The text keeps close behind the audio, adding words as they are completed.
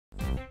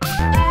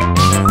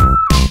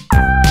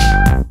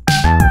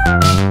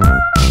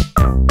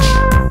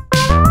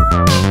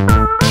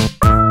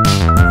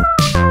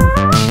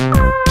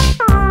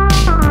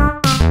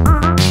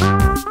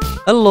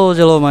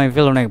Hello my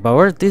fellow neck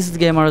power, this is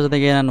Gamer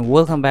again and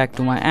welcome back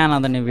to my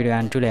another new video.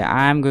 And today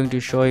I am going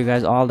to show you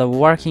guys all the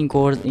working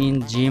codes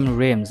in Gym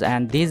REALMS.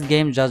 And this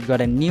game just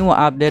got a new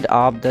update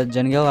of the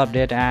jungle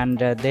update, and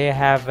they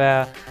have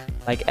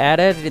like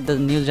added the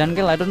new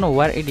jungle. I don't know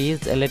what it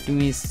is. Let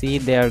me see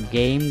their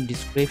game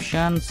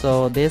description.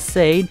 So they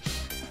said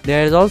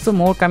there is also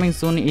more coming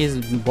soon, is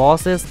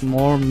bosses,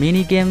 more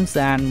mini games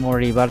and more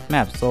rebirth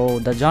maps. So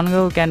the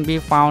jungle can be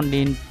found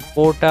in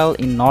portal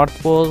in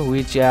North Pole,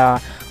 which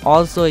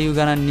also you're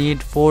gonna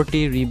need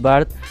 40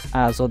 rebirth,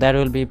 so that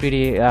will be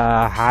pretty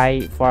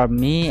high for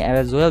me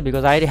as well,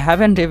 because I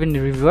haven't even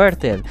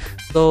rebirthed.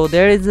 So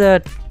there is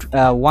a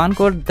one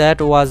code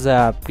that was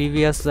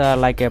previous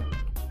like a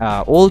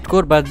old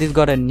code, but this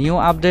got a new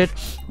update,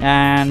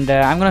 and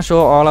I'm gonna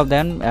show all of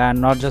them,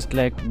 not just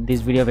like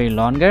this video very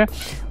longer.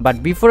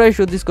 But before I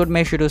show this code,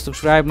 make sure to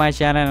subscribe my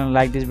channel and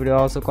like this video.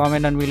 Also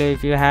comment down below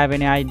if you have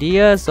any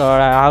ideas or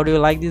how do you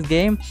like this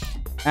game.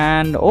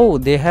 And oh,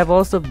 they have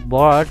also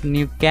bought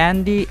new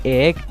candy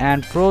egg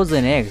and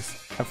frozen eggs.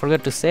 I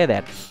forgot to say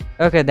that.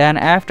 Okay, then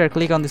after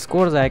click on the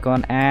scores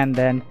icon and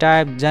then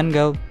type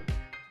jungle,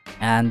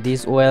 and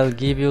this will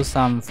give you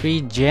some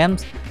free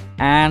gems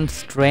and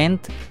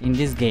strength in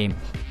this game.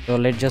 So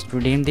let's just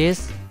redeem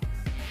this,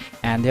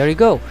 and there you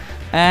go.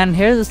 And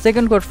here's the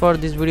second code for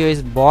this video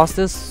is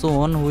bosses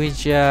soon,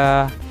 which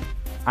I'm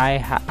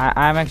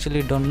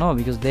actually don't know,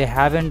 because they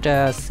haven't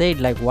said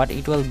like what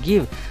it will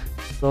give.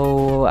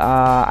 So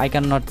I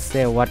cannot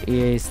say what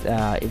is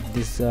if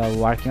this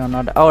working or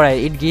not.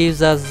 Alright, it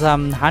gives us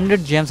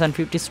 100 gems and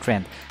 50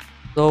 strength.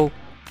 So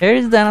here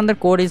is the another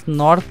code is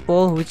North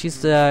Pole, which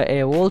is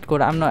a old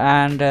code. I'm not,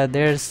 and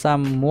there's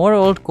some more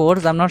old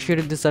codes. I'm not sure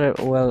if this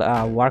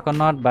will work or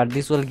not, but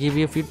this will give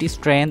you 50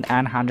 strength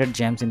and 100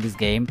 gems in this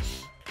game,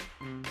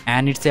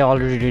 and it's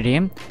already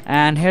redeemed.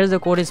 And here's the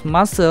code is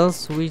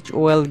muscles, which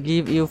will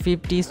give you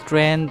 50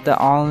 strength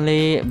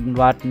only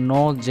but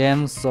no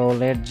gems. So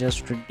let's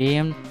just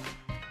redeem.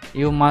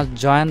 You must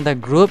join the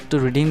group to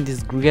redeem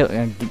this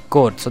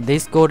code. So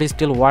this code is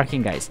still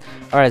working, guys.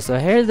 Alright, so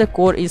here's the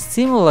code is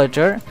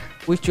simulator,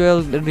 which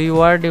will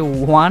reward you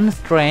 1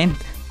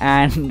 strength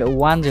and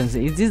 1 gems.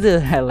 Is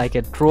this like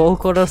a troll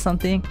code or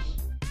something?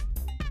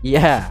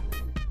 Yeah,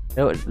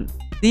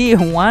 see,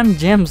 1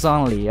 gems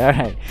only.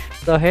 Alright,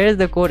 so here's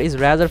the code is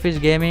Razorfish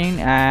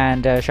Gaming,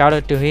 and shout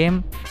out to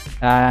him.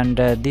 And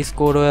this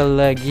code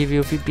will give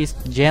you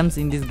 50 gems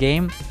in this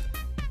game.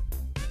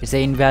 It's an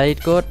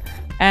invalid code.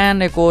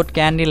 And a code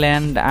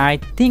Candyland. I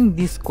think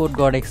this code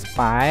got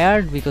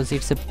expired because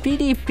it's a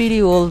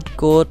pretty old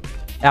code.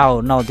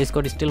 Oh no, this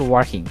code is still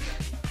working.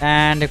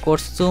 And a code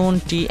soon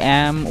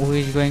TM, who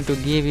is going to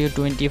give you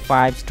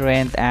 25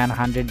 strength and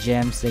 100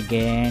 gems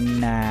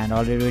again, and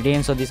already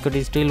redeemed. So this code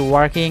is still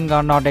working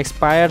or not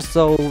expired.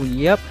 So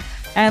yep.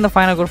 And the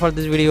final code for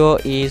this video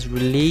is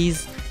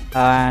release,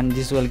 and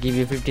this will give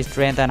you 50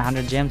 strength and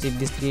 100 gems if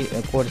this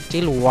code is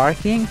still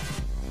working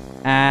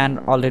and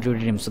already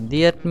redeemed. So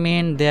that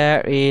means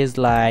there is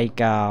like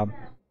 7,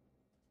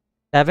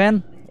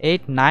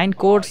 8, 9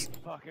 codes,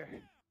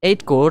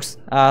 8 codes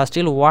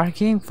still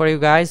working for you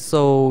guys.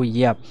 So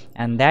yeah,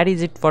 and that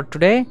is it for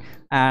today.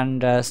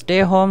 And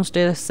stay home,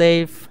 stay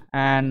safe,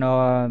 and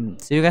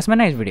see you guys in my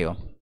next video.